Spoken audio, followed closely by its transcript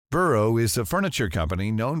Burrow is a furniture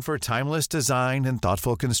company known for timeless design and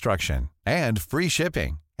thoughtful construction, and free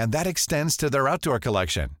shipping, and that extends to their outdoor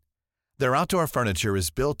collection. Their outdoor furniture is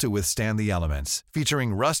built to withstand the elements,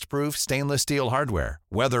 featuring rust-proof stainless steel hardware,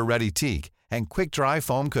 weather-ready teak, and quick-dry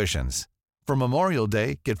foam cushions. For Memorial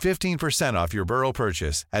Day, get 15% off your Burrow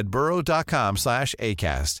purchase at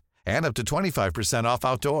burrow.com/acast, and up to 25% off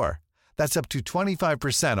outdoor. That's up to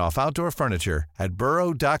 25% off outdoor furniture at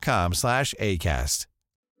burrow.com/acast.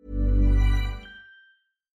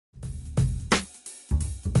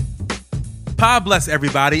 God bless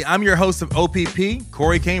everybody. I'm your host of OPP,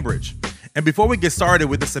 Corey Cambridge. And before we get started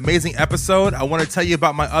with this amazing episode, I want to tell you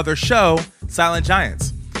about my other show, Silent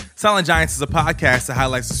Giants. Silent Giants is a podcast that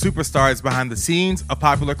highlights the superstars behind the scenes of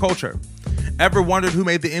popular culture. Ever wondered who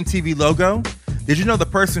made the MTV logo? Did you know the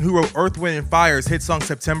person who wrote Earth, Wind & Fire's hit song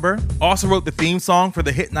September also wrote the theme song for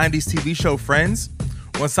the hit 90s TV show Friends?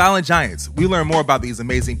 On Silent Giants, we learn more about these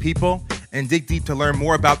amazing people and dig deep to learn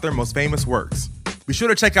more about their most famous works. Be sure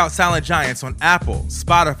to check out Silent Giants on Apple,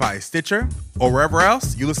 Spotify, Stitcher, or wherever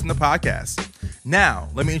else you listen to podcasts. Now,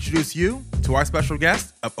 let me introduce you to our special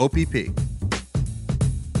guest of OPP.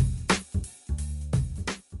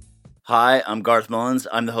 Hi, I'm Garth Mullins.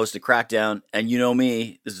 I'm the host of Crackdown, and you know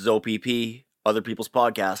me. This is OPP, Other People's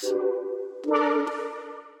Podcasts.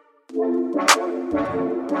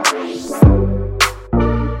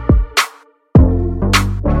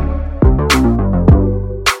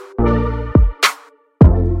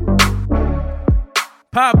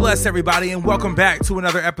 God bless everybody, and welcome back to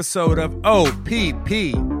another episode of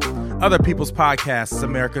OPP, Other People's Podcasts,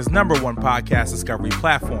 America's #1 podcast discovery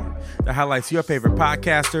platform that highlights your favorite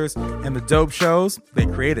podcasters and the dope shows they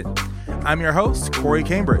created. I'm your host, Corey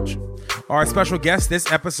Cambridge. Our special guest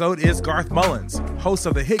this episode is Garth Mullins, host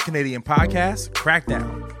of the hit Canadian podcast,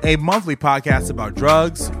 Crackdown, a monthly podcast about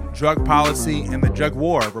drugs, drug policy, and the drug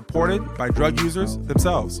war reported by drug users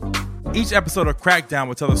themselves. Each episode of Crackdown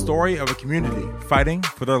will tell the story of a community fighting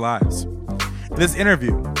for their lives. In this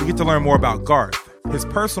interview, we get to learn more about Garth, his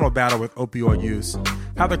personal battle with opioid use,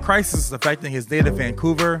 how the crisis is affecting his native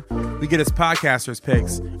Vancouver, we get his podcaster's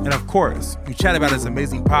picks, and of course, we chat about his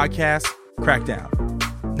amazing podcast, Crackdown.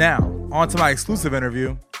 Now, on to my exclusive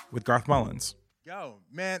interview with Garth Mullins. Yo,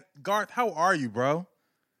 man, Garth, how are you, bro?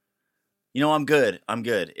 You know, I'm good.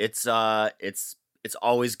 It's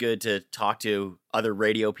always good to talk to other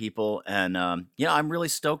radio people, and I'm really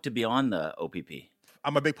stoked to be on the OPP.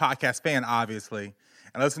 I'm a big podcast fan, obviously,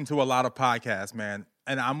 and I listen to a lot of podcasts, man.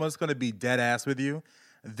 And I'm just going to be dead ass with you.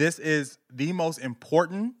 This is the most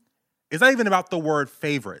important. It's not even about the word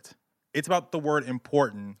favorite. It's about the word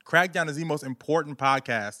important. Crackdown is the most important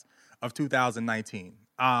podcast of 2019.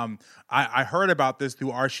 I heard about this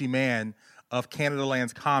through Archie Mann of Canada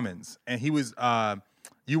Lands Commons, and he was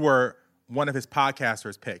you were one of his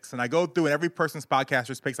podcasters' picks. And I go through and every person's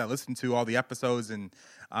podcasters' picks I listen to, all the episodes, and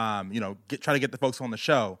try to get the folks on the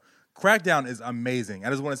show. Crackdown is amazing. I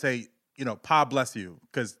just want to say, Pa bless you,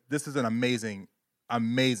 because this is an amazing,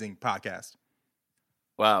 amazing podcast.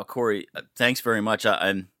 Wow, Corey, thanks very much.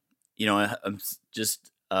 I'm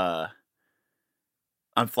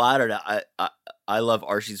flattered. I love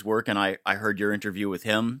Archie's work, and I heard your interview with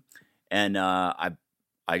him, and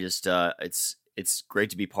it's great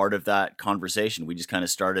to be part of that conversation. We just kind of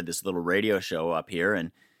started this little radio show up here,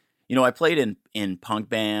 and I played in punk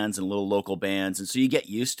bands and little local bands, and so you get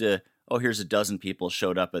used to, here's a dozen people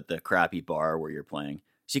showed up at the crappy bar where you're playing.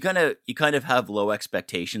 So you kind of have low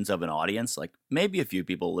expectations of an audience, like maybe a few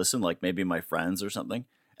people listen, like maybe my friends or something.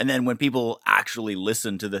 And then when people actually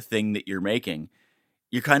listen to the thing that you're making,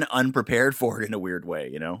 you're kind of unprepared for it in a weird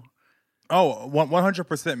way, Oh,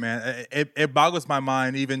 100%, man. It boggles my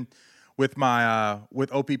mind even with my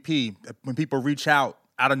with OPP when people reach out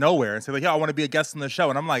of nowhere and say like, "Yo, I want to be a guest on the show,"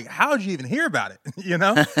 and I'm like, "How did you even hear about it?"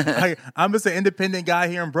 I'm just an independent guy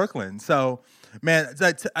here in Brooklyn. So, man,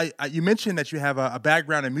 you mentioned that you have a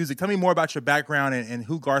background in music. Tell me more about your background and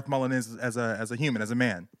who Garth Mullins is as a human, as a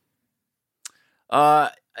man.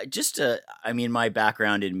 My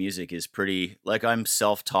background in music is pretty, I'm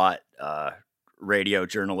self-taught radio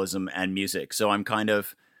journalism and music, so I'm kind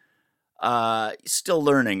of still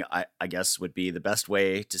learning, I guess would be the best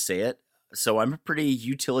way to say it. So I'm a pretty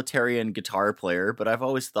utilitarian guitar player, but I've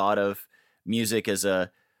always thought of music as a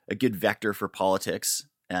good vector for politics.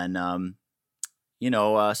 And,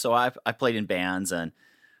 so I played in bands and,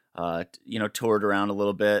 toured around a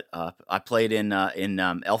little bit. I played in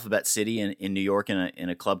Alphabet City in New York in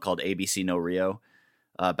a club called ABC No Rio.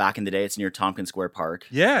 Back in the day, it's near Tompkins Square Park.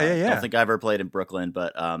 Yeah. I don't think I ever played in Brooklyn,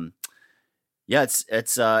 but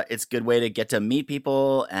it's a good way to get to meet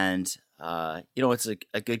people, and it's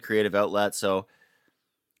a good creative outlet. So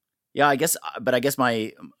Yeah, but I guess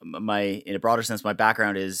in a broader sense, my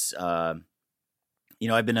background is, I've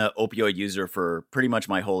been an opioid user for pretty much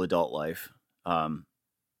my whole adult life. Um,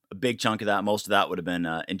 a big chunk of that, most of that would have been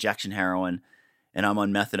injection heroin, and I'm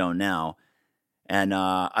on methadone now. And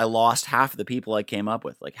I lost half of the people I came up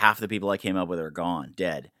with. Like half the people I came up with are gone,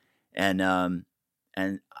 dead. And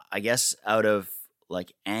I guess out of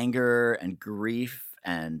like anger and grief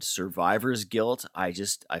and survivor's guilt, I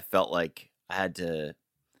felt like I had to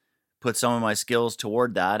put some of my skills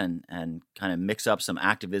toward that and kind of mix up some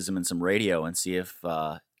activism and some radio and see if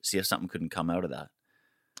something couldn't come out of that.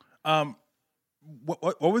 Um,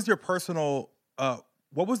 what was your personal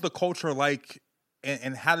what was the culture like,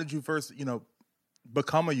 and how did you first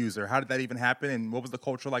become a user? How did that even happen, and what was the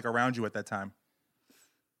culture like around you at that time?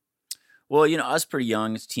 Well, I was pretty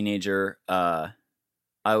young as a teenager. I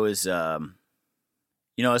was I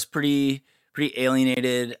was pretty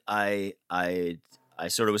alienated. I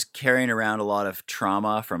sort of was carrying around a lot of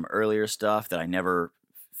trauma from earlier stuff that I never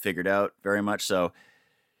figured out very much. So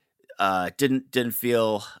didn't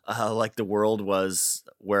feel like the world was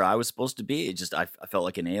where I was supposed to be. It just I felt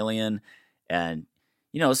like an alien, and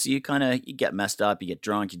so you get messed up, you get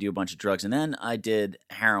drunk, you do a bunch of drugs, and then I did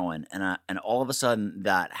heroin, and all of a sudden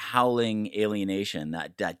that howling alienation,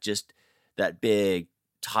 that big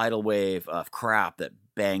tidal wave of crap that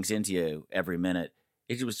bangs into you every minute,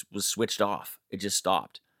 it was switched off. It just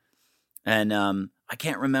stopped, and I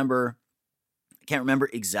can't remember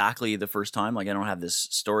exactly the first time. Like I don't have this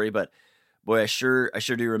story, but boy, I sure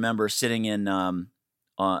do remember sitting in and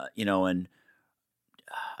I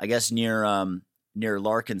guess near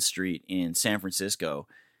Larkin Street in San Francisco,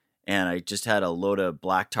 and I just had a load of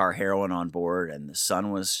black tar heroin on board, and the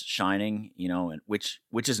sun was shining, and which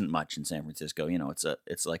isn't much in San Francisco.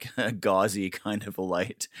 It's like a gauzy kind of a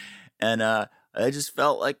light, and I just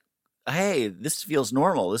felt like, hey, this feels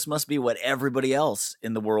normal. This must be what everybody else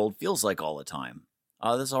in the world feels like all the time.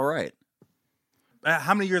 That's all right.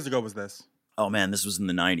 How many years ago was this? Oh man, this was in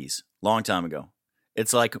the 90s, long time ago.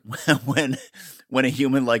 It's like when a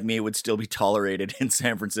human like me would still be tolerated in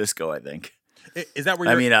San Francisco, I think. Is that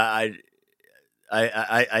where you're...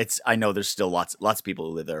 I know there's still lots of people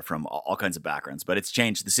who live there from all kinds of backgrounds, but it's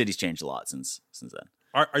changed. The city's changed a lot since then.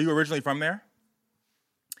 Are you originally from there?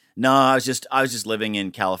 No, I was just living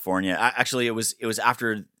in California. Actually, it was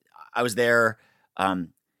after I was there.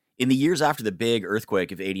 In the years after the big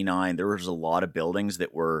earthquake of '89, there was a lot of buildings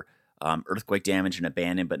that were earthquake damaged and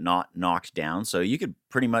abandoned, but not knocked down. So you could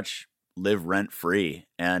pretty much live rent free.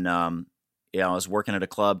 And I was working at a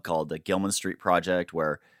club called the Gilman Street Project,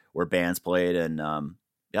 where bands played, and I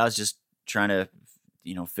was just trying to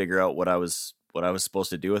figure out what I was supposed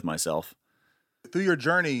to do with myself. Through your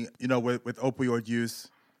journey, with opioid use,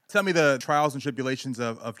 tell me the trials and tribulations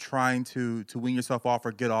of trying to wean yourself off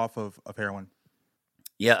or get off of heroin.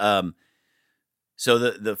 Yeah. So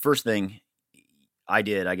the first thing I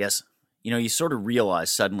did, I guess, you sort of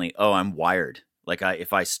realize suddenly, oh, I'm wired. Like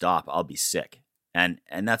if I stop, I'll be sick. And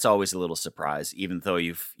that's always a little surprise, even though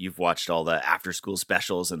you've watched all the after school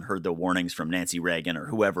specials and heard the warnings from Nancy Reagan or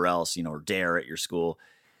whoever else, or Dare at your school.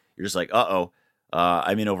 You're just like,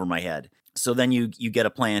 I'm in over my head. So then you get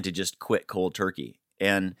a plan to just quit cold turkey.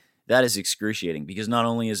 And that is excruciating, because not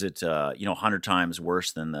only is it 100 times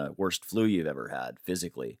worse than the worst flu you've ever had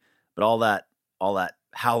physically, but all that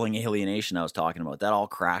howling alienation I was talking about, that all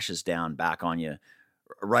crashes down back on you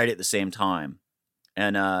right at the same time.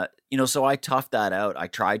 And so I toughed that out. I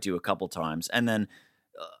tried to a couple times, and then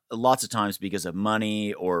lots of times because of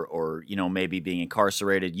money or maybe being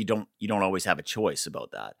incarcerated, you don't always have a choice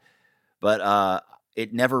about that. But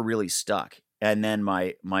it never really stuck. And then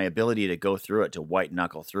my ability to go through it, to white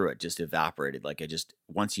knuckle through it, just evaporated. Like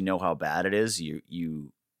once you know how bad it is,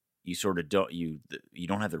 you sort of don't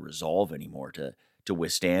have the resolve anymore to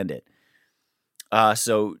withstand it.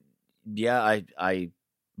 So yeah,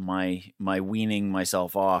 my weaning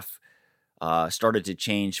myself off started to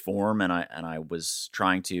change form, and I was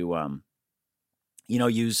trying to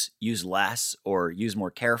use less, or use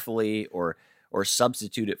more carefully, or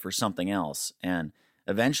substitute it for something else. And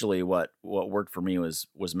eventually what worked for me was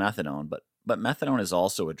methadone, but methadone is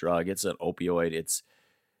also a drug. It's an opioid. It's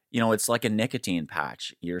like a nicotine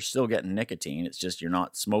patch. You're still getting nicotine. It's just you're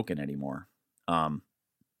not smoking anymore. And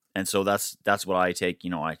so that's what I take.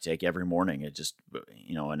 I take every morning. It just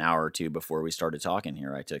an hour or two before we started talking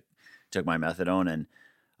here, I took my methadone, and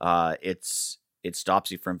it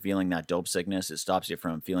stops you from feeling that dope sickness. It stops you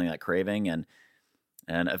from feeling that craving, and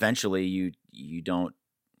eventually you don't.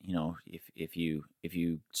 If you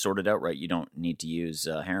sort it out right, you don't need to use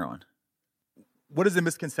heroin. What is the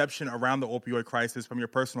misconception around the opioid crisis from your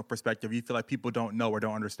personal perspective you feel like people don't know or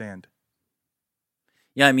don't understand?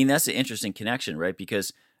 Yeah, I mean, that's an interesting connection, right?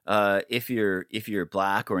 Because if you're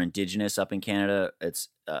Black or Indigenous up in Canada, it's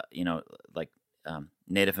like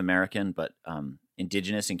Native American, but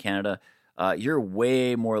Indigenous in Canada, you're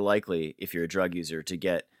way more likely, if you're a drug user, to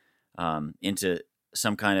get into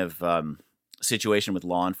some kind of situation with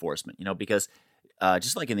law enforcement. Because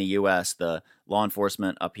just like in the U.S., the law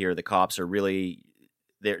enforcement up here, the cops are really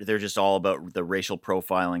they're just all about the racial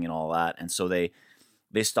profiling and all that, and so they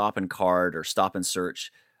stop and card or stop and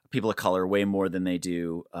search people of color way more than they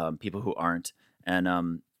do people who aren't,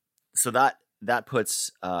 and so that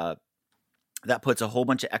puts a whole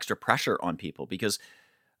bunch of extra pressure on people because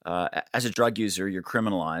as a drug user, you're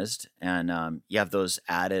criminalized, and you have those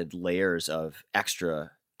added layers of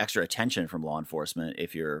extra attention from law enforcement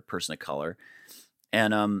if you're a person of color,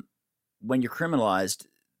 and when you're criminalized,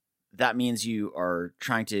 that means you are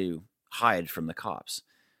trying to hide from the cops.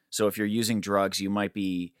 So if you're using drugs, you might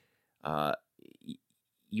be trying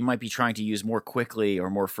to use more quickly or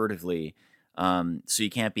more furtively. So you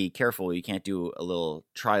can't be careful. You can't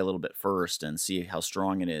try a little bit first and see how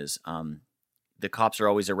strong it is. The cops are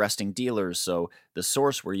always arresting dealers, so the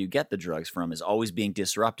source where you get the drugs from is always being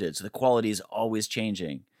disrupted. So the quality is always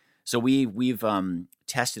changing. So we've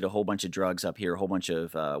tested a whole bunch of drugs up here, a whole bunch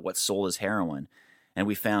of what's sold as heroin, and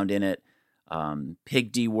we found in it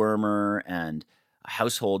pig dewormer and a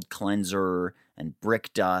household cleanser and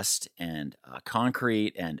brick dust and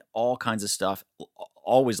concrete and all kinds of stuff.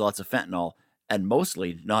 Always lots of fentanyl and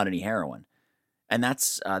mostly not any heroin, and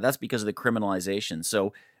that's because of the criminalization.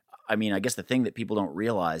 So, I mean, I guess the thing that people don't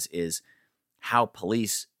realize is how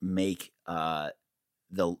police make the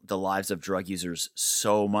lives of drug users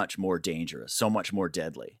so much more dangerous, so much more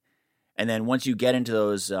deadly. And then once you get into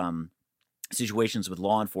those situations with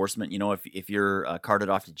law enforcement, if you're carted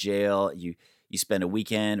off to jail, you spend a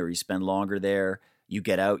weekend or you spend longer there, you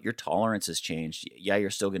get out, your tolerance has changed. Yeah, you're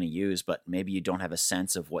still going to use, but maybe you don't have a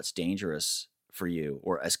sense of what's dangerous for you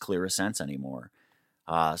or as clear a sense anymore.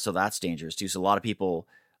 So that's dangerous too. So a lot of people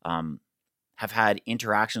have had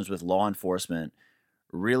interactions with law enforcement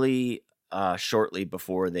really shortly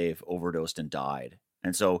before they've overdosed and died.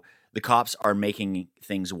 And so the cops are making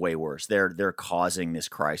things way worse. They're causing this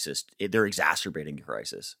crisis. They're exacerbating the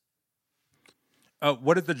crisis.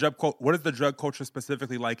 What is the drug culture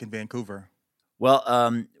specifically like in Vancouver?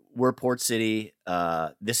 Well, we're Port City.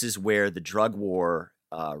 This is where the drug war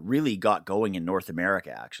really got going in North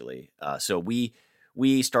America, actually. So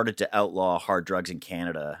we started to outlaw hard drugs in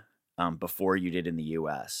Canada before you did in the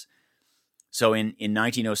U.S. So in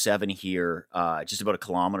 1907 here, just about a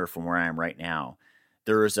kilometer from where I am right now,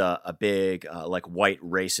 there was a big like white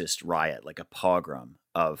racist riot, like a pogrom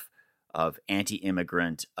of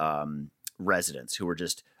anti-immigrant residents who were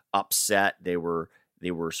just upset. They were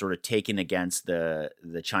sort of taken against the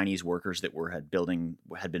Chinese workers that had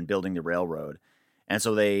been building the railroad. And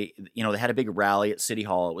so they had a big rally at City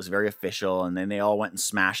Hall. It was very official, and then they all went and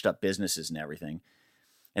smashed up businesses and everything.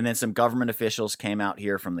 And then some government officials came out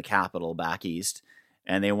here from the capital back east,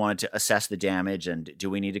 and they wanted to assess the damage and do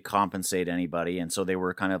we need to compensate anybody? And so they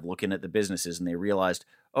were kind of looking at the businesses, and they realized,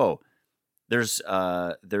 oh, there's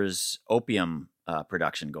opium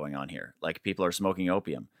production going on here. Like, people are smoking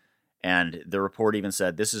opium. And the report even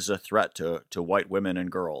said this is a threat to white women and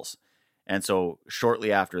girls. And so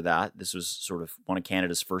shortly after that, this was sort of one of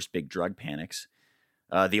Canada's first big drug panics.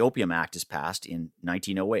 The Opium Act is passed in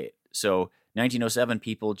 1908. So 1907,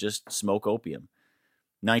 people just smoke opium.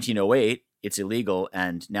 1908, it's illegal,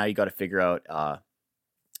 and now you got to figure out, a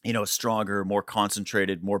stronger, more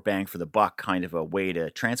concentrated, more bang for the buck kind of a way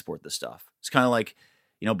to transport the stuff. It's kind of like,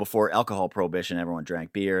 before alcohol prohibition, everyone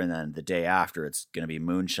drank beer, and then the day after, it's going to be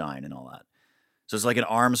moonshine and all that. So it's like an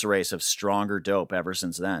arms race of stronger dope ever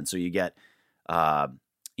since then. So you get, from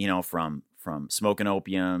smoking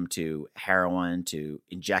opium to heroin to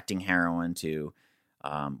injecting heroin to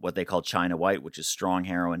what they call China White, which is strong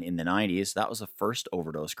heroin in the 90s. That was the first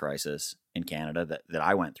overdose crisis in Canada that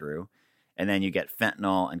I went through. And then you get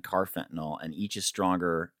fentanyl and carfentanil, and each is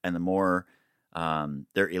stronger. And the more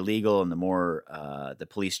they're illegal and the more the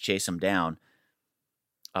police chase them down,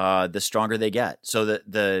 the stronger they get. So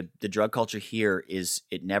the drug culture here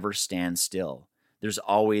it never stands still. There's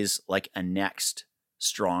always like a next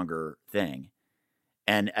stronger thing.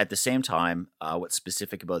 And at the same time, what's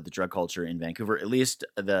specific about the drug culture in Vancouver, at least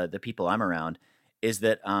the people I'm around, is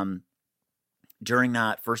that during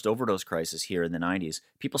that first overdose crisis here in the 90s,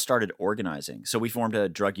 people started organizing. So we formed a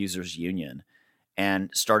drug users union and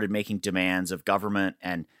started making demands of government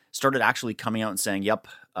and started actually coming out and saying, yep,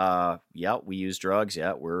 we use drugs.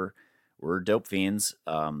 Yeah, we're we're dope fiends.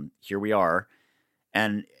 Here we are.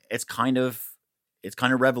 And it's kind of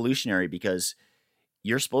revolutionary because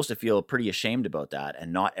you're supposed to feel pretty ashamed about that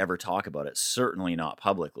and not ever talk about it, certainly not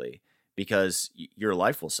publicly, because your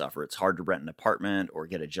life will suffer. It's hard to rent an apartment or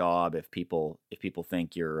get a job if people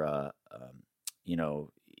think you're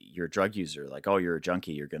you're a drug user, like, oh, you're a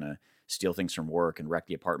junkie, you're going to steal things from work and wreck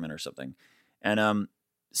the apartment or something. And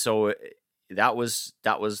so that was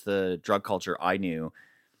the drug culture I knew,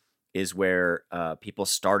 is where people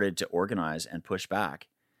started to organize and push back.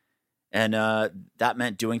 And that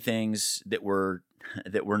meant doing things that were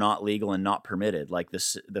not legal and not permitted, like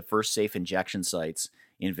the first safe injection sites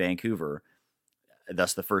in Vancouver,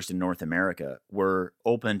 thus the first in North America, were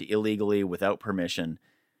opened illegally without permission.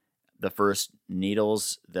 The first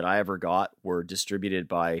needles that I ever got were distributed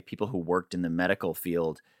by people who worked in the medical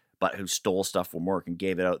field, but who stole stuff from work and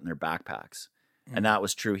gave it out in their backpacks. Mm. And that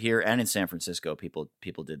was true here and in San Francisco.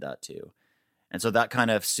 People did that too. And so that kind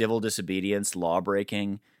of civil disobedience, law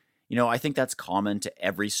breaking, I think that's common to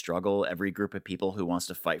every struggle, every group of people who wants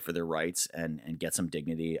to fight for their rights and get some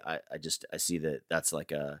dignity. I see that's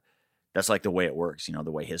like the way it works,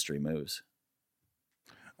 the way history moves.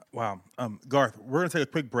 Wow. Garth, we're going to take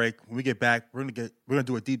a quick break. When we get back, we're going to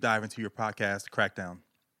do a deep dive into your podcast, Crackdown.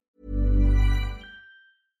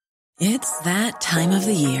 It's that time of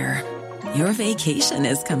the year. Your vacation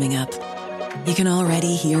is coming up. You can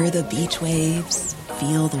already hear the beach waves,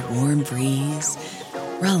 feel the warm breeze,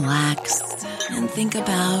 relax, and think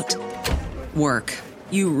about work.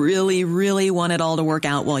 You really, really want it all to work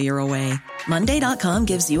out while you're away. Monday.com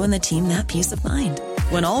gives you and the team that peace of mind.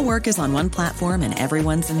 When all work is on one platform and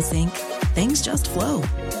everyone's in sync, things just flow.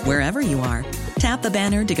 Wherever you are, tap the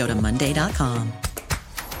banner to go to Monday.com.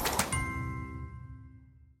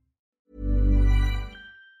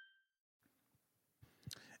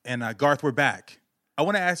 And Garth, we're back. I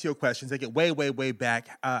want to ask you a question. Take it way, way, way back.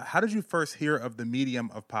 How did you first hear of the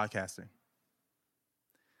medium of podcasting?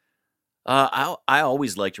 I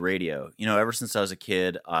always liked radio. Ever since I was a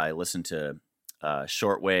kid, I listened to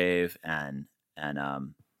shortwave and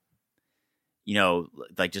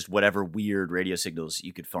like just whatever weird radio signals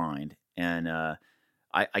you could find. And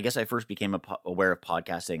I guess I first became aware of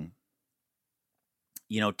podcasting,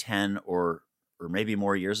 10 or maybe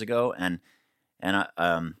more years ago. And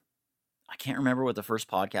I can't remember what the first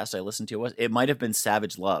podcast I listened to was. It might have been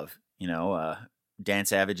Savage Love, Dan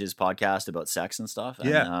Savage's podcast about sex and stuff.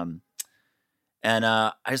 Yeah. And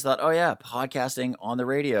I just thought, oh yeah, podcasting on the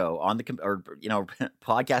radio,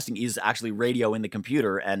 podcasting is actually radio in the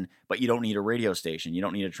computer, but you don't need a radio station, you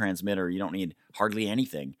don't need a transmitter, you don't need hardly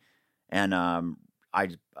anything. And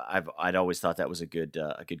I'd always thought that was a good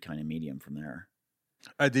kind of medium from there.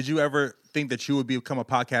 Did you ever think that you would become a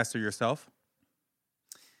podcaster yourself?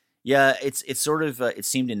 Yeah, it's sort of it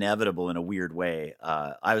seemed inevitable in a weird way.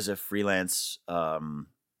 I was a freelance,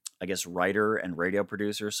 I guess, writer and radio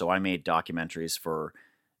producer, so I made documentaries for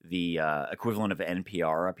the equivalent of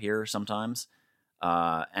NPR up here sometimes,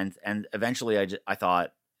 and eventually I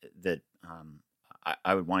thought that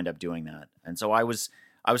I would wind up doing that, and so I was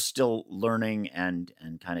still learning and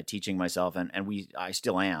kind of teaching myself, and I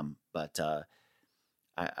still am, but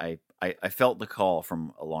I felt the call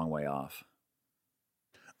from a long way off.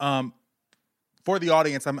 For the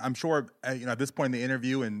audience, I'm sure at this point in the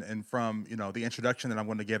interview and from the introduction that I'm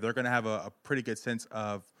going to give, they're going to have a pretty good sense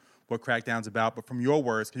of what Crackdown's about. But from your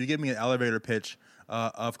words, can you give me an elevator pitch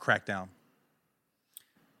of Crackdown?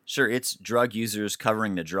 Sure, it's drug users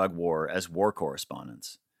covering the drug war as war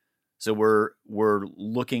correspondents. So we're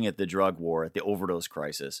looking at the drug war, at the overdose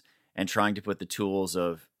crisis, and trying to put the tools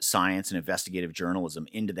of science and investigative journalism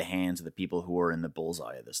into the hands of the people who are in the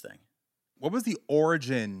bullseye of this thing. What was the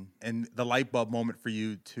origin and the light bulb moment for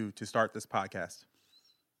you to start this podcast?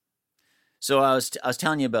 So I was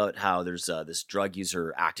telling you about how there's this drug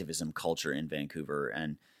user activism culture in Vancouver,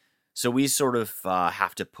 and so we sort of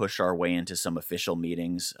have to push our way into some official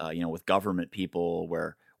meetings, with government people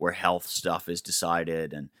where health stuff is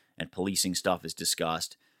decided and policing stuff is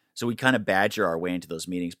discussed. So we kind of badger our way into those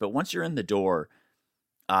meetings. But once you're in the door,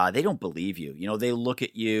 they don't believe you. They look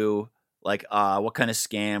at you like, what kind of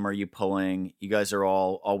scam are you pulling? You guys are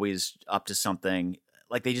all always up to something.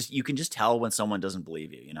 Like you can just tell when someone doesn't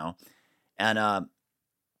believe you, And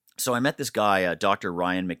so I met this guy, Dr.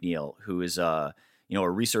 Ryan McNeil, who is a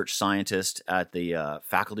research scientist at the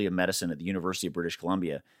Faculty of Medicine at the University of British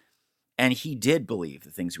Columbia. And he did believe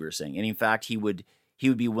the things we were saying. And in fact, he would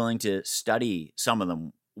be willing to study some of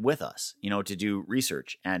them with us, to do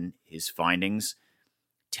research. And his findings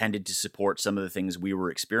tended to support some of the things we were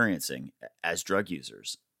experiencing as drug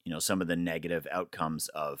users, some of the negative outcomes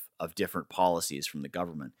of different policies from the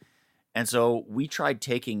government. And so we tried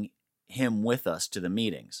taking him with us to the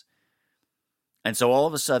meetings. And so all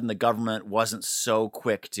of a sudden, the government wasn't so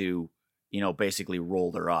quick to, basically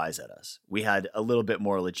roll their eyes at us. We had a little bit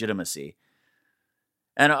more legitimacy.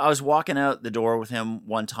 And I was walking out the door with him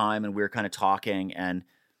one time, and we were kind of talking. And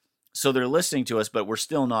so they're listening to us, but we're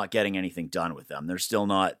still not getting anything done with them. They're still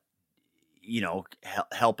not,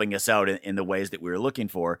 helping us out in the ways that we were looking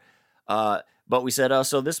for. But we said, oh,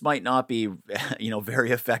 so this might not be,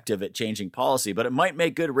 very effective at changing policy, but it might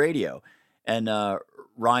make good radio. And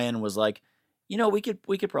Ryan was like, we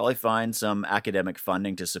could probably find some academic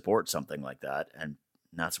funding to support something like that. And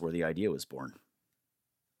that's where the idea was born.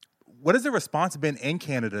 What has the response been in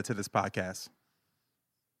Canada to this podcast?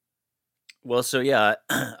 Well, so yeah,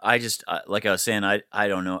 I just, like I was saying, I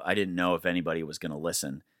don't know. I didn't know if anybody was going to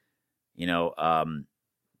listen,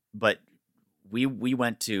 but we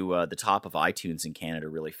went to the top of iTunes in Canada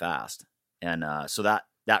really fast. And so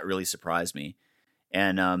that really surprised me.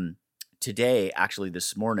 And today, actually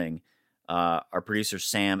this morning, our producers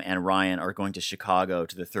Sam and Ryan are going to Chicago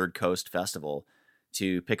to the Third Coast Festival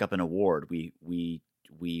to pick up an award. We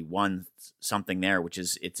won something there,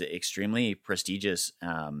 it's an extremely prestigious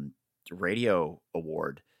radio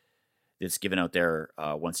award that's given out there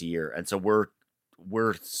once a year. And so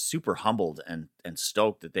we're super humbled and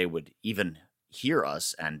stoked that they would even hear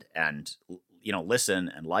us and listen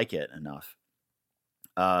and like it enough.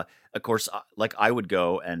 Of course, like I would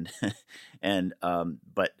go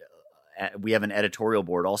but we have an editorial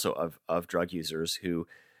board also of drug users who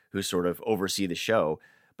sort of oversee the show,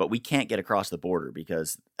 but we can't get across the border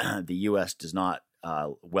because the U.S. does not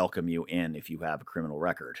welcome you in if you have a criminal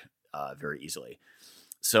record very easily.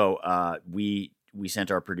 So we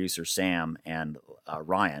sent our producer Sam and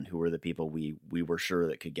Ryan, who were the people we were sure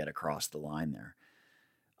that could get across the line there.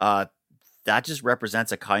 That just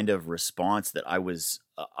represents a kind of response that I was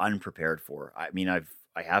unprepared for. I mean, I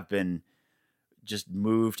have been just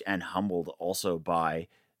moved and humbled also by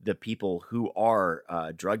the people who are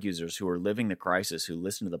drug users, who are living the crisis, who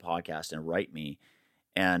listen to the podcast and write me.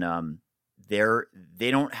 And they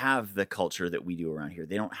don't have the culture that we do around here.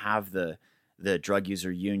 They don't have the drug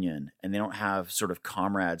user union, and they don't have sort of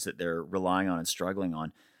comrades that they're relying on and struggling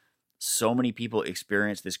on. So many people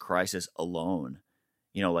experience this crisis alone,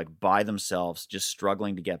 like by themselves, just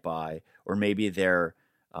struggling to get by, or maybe they're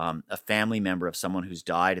a family member of someone who's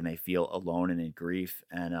died and they feel alone and in grief.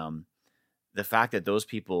 And the fact that those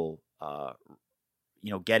people,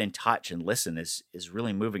 get in touch and listen is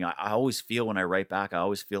really moving. I always feel when I write back, I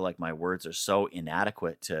always feel like my words are so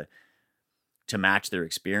inadequate to match their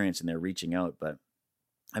experience, and they're reaching out. But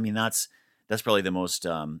I mean, that's probably the most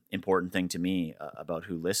important thing to me about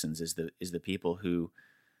who listens is the people who,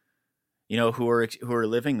 who are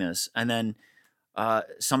living this. And then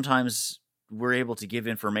sometimes we're able to give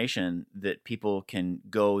information that people can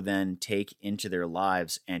go then take into their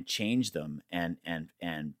lives and change them and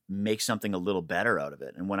make something a little better out of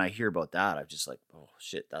it. And when I hear about that, I'm just like, oh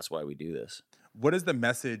shit, that's why we do this. What is the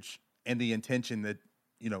message and the intention that,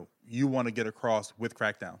 you want to get across with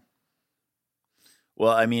Crackdown?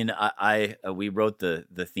 Well, I mean, we wrote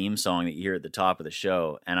the theme song that you hear at the top of the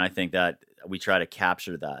show, and I think that we try to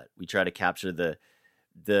capture that. We try to capture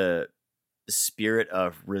the spirit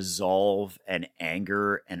of resolve and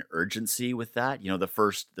anger and urgency with that. The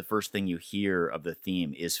first thing you hear of the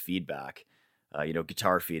theme is feedback,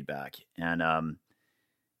 guitar feedback, and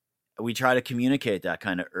we try to communicate that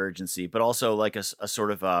kind of urgency, but also like a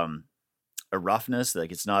sort of a roughness.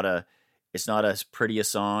 Like it's not as pretty a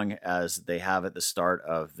song as they have at the start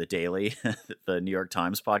of The Daily, the New York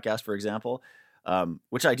Times podcast, for example,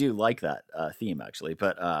 which I do like that theme actually.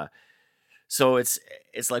 But so it's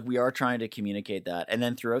like we are trying to communicate that. And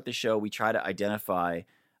then throughout the show, we try to identify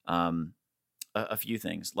a few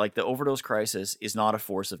things. Like the overdose crisis is not a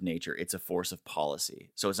force of nature. It's a force of policy.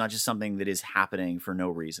 So it's not just something that is happening for no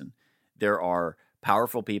reason. There are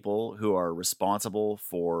powerful people who are responsible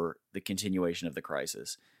for the continuation of the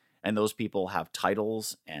crisis. And those people have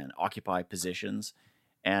titles and occupy positions.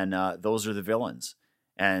 And those are the villains.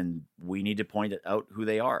 And we need to point out who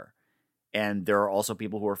they are. And there are also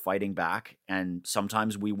people who are fighting back. And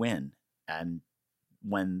sometimes we win. And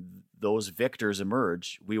when those victors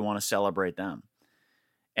emerge, we want to celebrate them.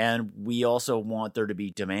 And we also want there to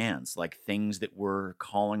be demands, like things that we're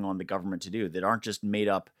calling on the government to do that aren't just made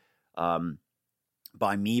up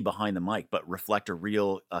by me behind the mic, but reflect a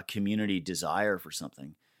real community desire for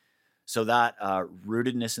something. So that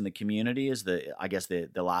rootedness in the community is the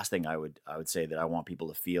last thing I would say that I want people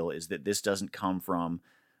to feel is that this doesn't come from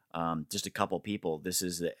just a couple people. This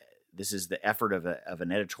is the effort of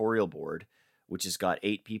an editorial board, which has got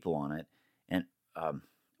 8 people on it, and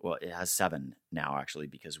well, it has 7 now actually,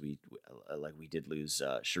 because we did lose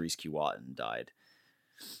Charisse Kewatton died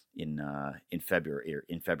in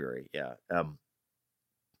February. Yeah.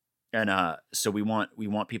 So we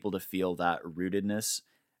want people to feel that rootedness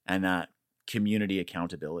and that community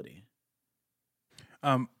accountability.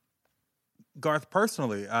 Garth,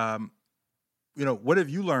 personally, what have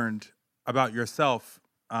you learned about yourself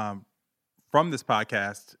from this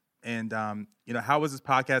podcast? And, how has this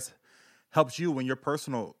podcast helped you in your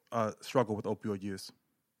personal struggle with opioid use?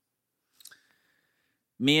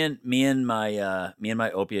 Me and my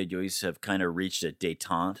opioid use have kind of reached a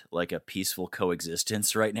détente, like a peaceful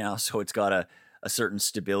coexistence right now. So it's got a certain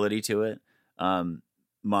stability to it.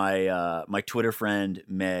 My Twitter friend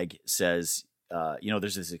Meg says,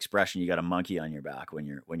 there's this expression, you got a monkey on your back when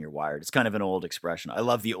you're wired. It's kind of an old expression. I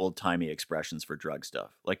love the old timey expressions for drug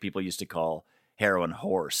stuff. Like people used to call heroin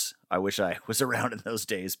horse. I wish I was around in those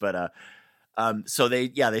days, but so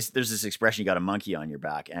there's this expression, you got a monkey on your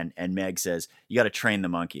back, and Meg says you got to train the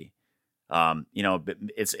monkey.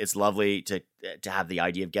 It's lovely to have the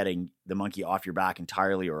idea of getting the monkey off your back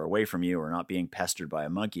entirely or away from you, or not being pestered by a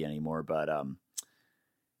monkey anymore. But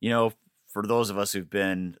for those of us who've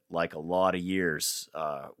been like a lot of years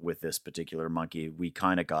with this particular monkey, we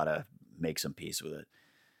kind of got to make some peace with it.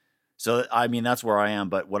 So, I mean, that's where I am.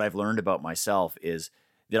 But what I've learned about myself is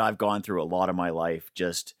that I've gone through a lot of my life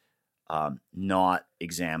just not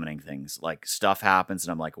examining things. Like stuff happens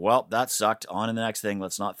and I'm like, well, that sucked. On to the next thing.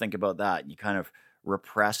 Let's not think about that. And you kind of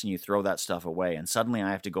repress and you throw that stuff away. And suddenly I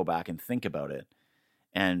have to go back and think about it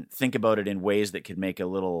in ways that could make a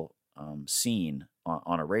little scene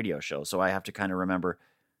on a radio show. So I have to kind of remember,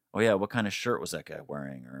 oh yeah, what kind of shirt was that guy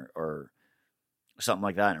wearing, or something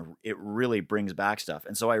like that. And it really brings back stuff.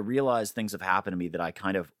 And so I realized things have happened to me that I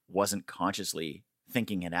kind of wasn't consciously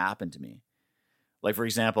thinking had happened to me. Like, for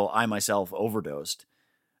example, I myself overdosed.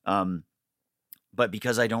 But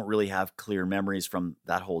because I don't really have clear memories from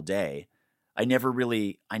that whole day, I never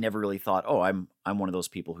really thought, oh, I'm one of those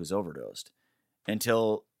people who's overdosed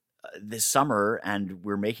until this summer. And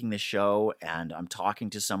we're making this show and I'm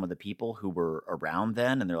talking to some of the people who were around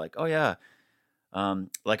then. And they're like, oh yeah.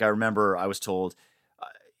 Like I remember I was told,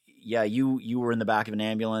 yeah, you were in the back of an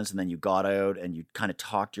ambulance and then you got out and you kind of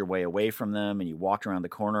talked your way away from them and you walked around the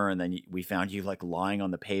corner and then we found you like lying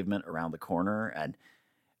on the pavement around the corner. And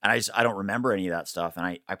I don't remember any of that stuff.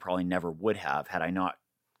 And I probably never would have had I not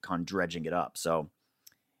gone dredging it up. So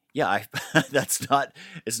yeah,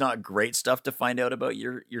 it's not great stuff to find out about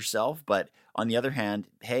yourself. But on the other hand,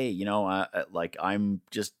 hey, like I'm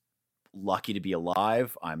just lucky to be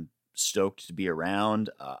alive. I'm stoked to be around.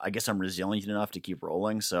 I guess I'm resilient enough to keep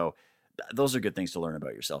rolling. So those are good things to learn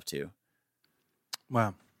about yourself too.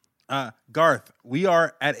 Wow. Garth, we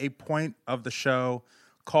are at a point of the show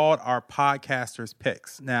called our Podcasters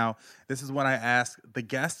Picks. Now, this is when I ask the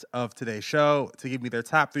guests of today's show to give me their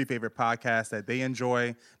top 3 favorite podcasts that they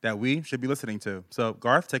enjoy that we should be listening to. So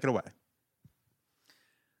Garth, take it away. I'm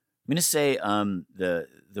going to say the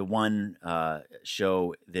one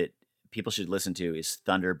show that people should listen to is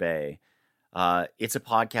Thunder Bay. It's a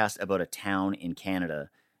podcast about a town in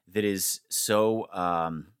Canada that is so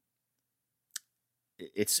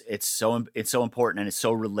it's so important and it's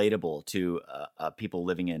so relatable to people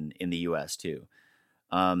living in the U.S. too.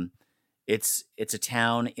 It's a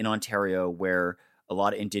town in Ontario where a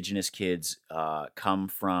lot of Indigenous kids come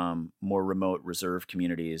from more remote reserve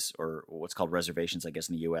communities, or what's called reservations, I guess,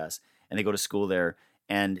 in the U.S. And they go to school there.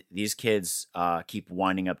 And these kids keep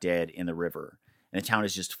winding up dead in the river. And the town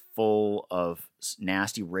is just full of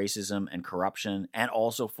nasty racism and corruption, and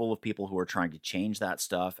also full of people who are trying to change that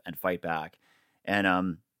stuff and fight back.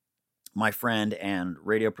 And my friend and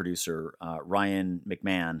radio producer, Ryan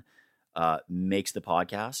McMahon, makes the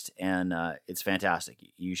podcast, and it's fantastic.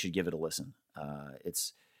 You should give it a listen.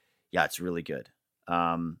 It's really good.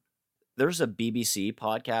 There's a BBC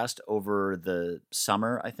podcast over the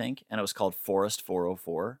summer, I think, and it was called Forest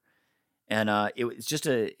 404. And it's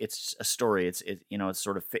a story.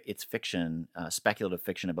 It's fiction, speculative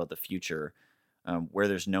fiction about the future, where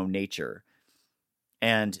there's no nature.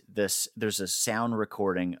 And there's a sound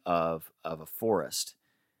recording of a forest,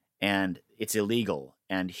 and it's illegal.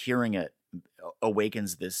 And hearing it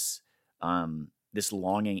awakens this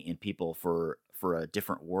longing in people for a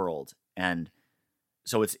different world. And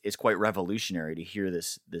so it's quite revolutionary to hear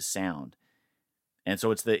this sound. And so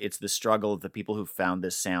it's the struggle of the people who found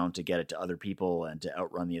this sound to get it to other people and to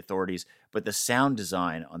outrun the authorities. But the sound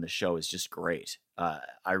design on the show is just great.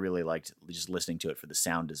 I really liked just listening to it for the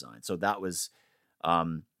sound design. So that was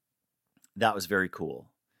very cool.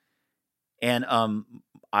 And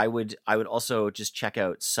I would also just check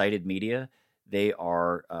out Sighted Media. They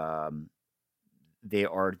are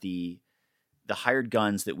the hired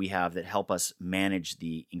guns that we have that help us manage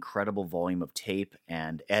the incredible volume of tape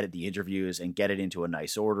and edit the interviews and get it into a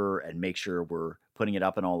nice order and make sure we're putting it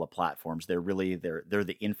up on all the platforms. They're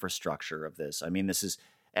the infrastructure of this. I mean, this is,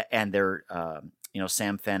 and they're,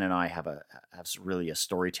 Sam Fenn and I have really a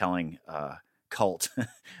storytelling cult,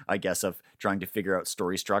 I guess, of trying to figure out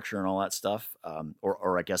story structure and all that stuff.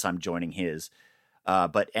 Or I guess I'm joining his.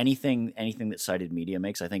 But anything that Cited Media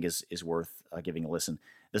makes, I think is worth giving a listen.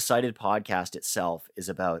 The Cited podcast itself is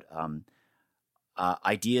about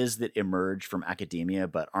ideas that emerge from academia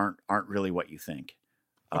but aren't really what you think.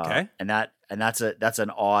 Okay, and that's an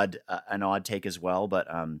odd take as well. But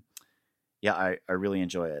I really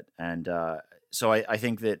enjoy it, and so I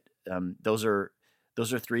think that those are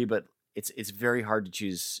three, but it's very hard to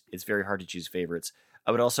choose. It's very hard to choose favorites.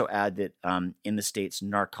 I would also add that in the States,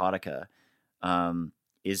 Narcotica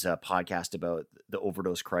is a podcast about the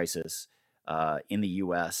overdose crisis in the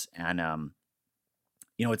U.S. and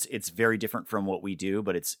it's very different from what we do,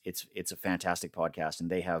 but it's a fantastic podcast, and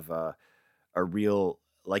they have a real,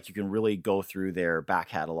 like, you can really go through their back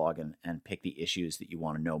catalog and pick the issues that you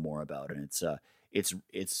want to know more about, and it's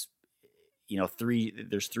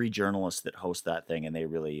there's 3 journalists that host that thing, and they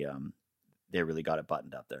really got it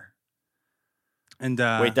buttoned up there. And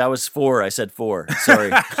wait, that was 4. I said 4.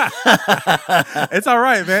 Sorry. It's all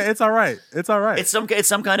right, man. It's all right. It's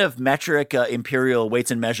some kind of metric imperial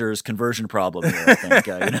weights and measures conversion problem here, I think.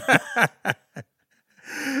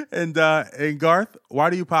 And Garth,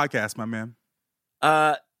 why do you podcast, my man?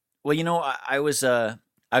 Well, I was a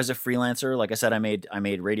freelancer. Like I said, I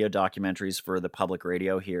made radio documentaries for the public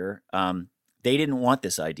radio here. They didn't want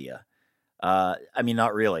this idea. I mean,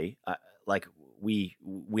 not really. We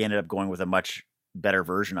ended up going with a much better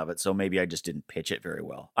version of it, so maybe I just didn't pitch it very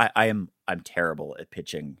well. I'm terrible at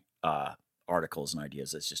pitching articles and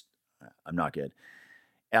ideas. It's just I'm not good.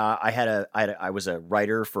 I was a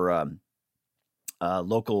writer for a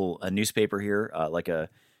local newspaper here, like a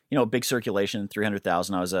big circulation,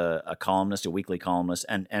 300,000. I was a columnist, a weekly columnist,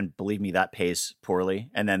 and believe me, that pays poorly.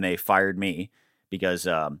 And then they fired me because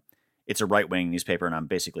it's a right-wing newspaper and I'm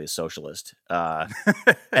basically a socialist.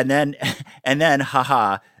 And then,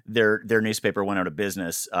 haha, their newspaper went out of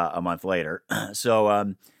business a month later.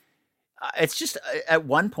 So it's just, at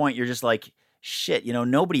one point you're just like, shit,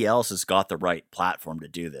 nobody else has got the right platform to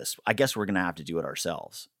do this. I guess we're going to have to do it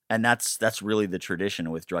ourselves. And that's really the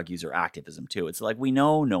tradition with drug user activism too. It's like, we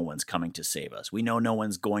know no one's coming to save us. We know no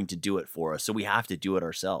one's going to do it for us. So we have to do it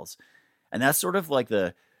ourselves. And that's sort of like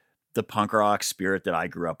the punk rock spirit that I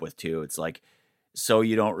grew up with too. It's like, so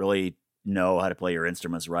you don't really know how to play your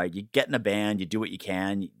instruments right. You get in a band, you do what you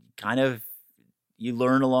can, you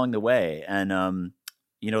learn along the way. And,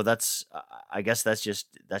 I guess that's just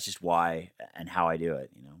why and how I do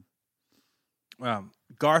it,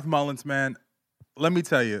 Garth Mullins, man, let me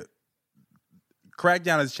tell you,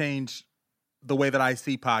 Crackdown has changed the way that I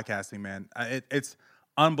see podcasting, man. It's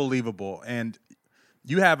unbelievable. And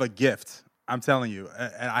you have a gift, I'm telling you.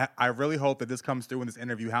 And I really hope that this comes through in this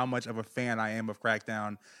interview, how much of a fan I am of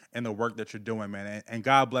Crackdown and the work that you're doing, man. And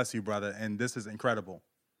God bless you, brother. And this is incredible.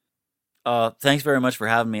 Thanks very much for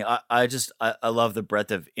having me. I love the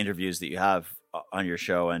breadth of interviews that you have on your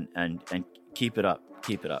show, and keep it up.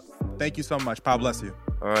 Keep it up. Thank you so much. God bless you.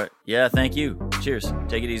 All right. Yeah, thank you. Cheers.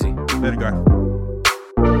 Take it easy. Later, Garth.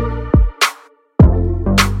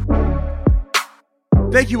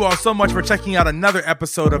 Thank you all so much for checking out another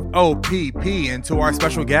episode of OPP, and to our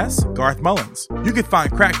special guest, Garth Mullins. You can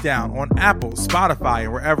find Crackdown on Apple, Spotify,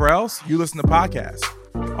 and wherever else you listen to podcasts.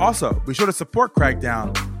 Also, be sure to support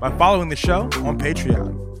Crackdown by following the show on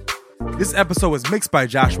Patreon. This episode was mixed by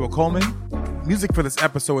Joshua Coleman. Music for this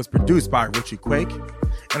episode was produced by Richie Quake.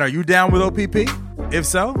 And are you down with OPP? If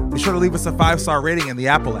so, be sure to leave us a 5-star rating in the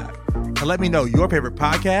Apple app. And let me know your favorite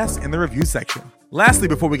podcast in the review section. Lastly,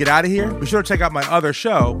 before we get out of here, be sure to check out my other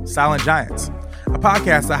show, Silent Giants, a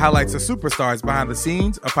podcast that highlights the superstars behind the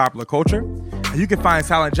scenes of popular culture. And you can find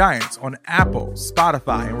Silent Giants on Apple,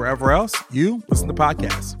 Spotify, and wherever else you listen to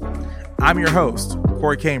podcasts. I'm your host,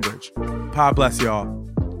 Corey Cambridge. God bless y'all.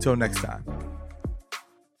 Till next time.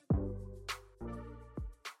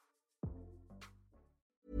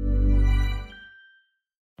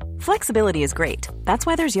 Flexibility is great. That's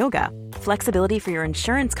why there's yoga. Flexibility for your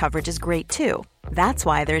insurance coverage is great too. That's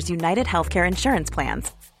why there's United Healthcare Insurance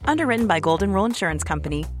Plans. Underwritten by Golden Rule Insurance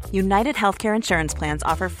Company, United Healthcare Insurance Plans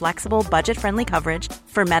offer flexible, budget-friendly coverage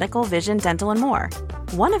for medical, vision, dental, and more.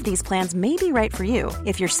 One of these plans may be right for you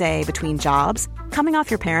if you're, say, between jobs, coming off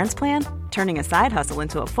your parents' plan, turning a side hustle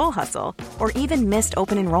into a full hustle, or even missed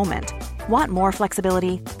open enrollment. Want more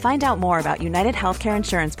flexibility? Find out more about United Healthcare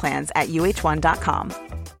Insurance Plans at uh1.com.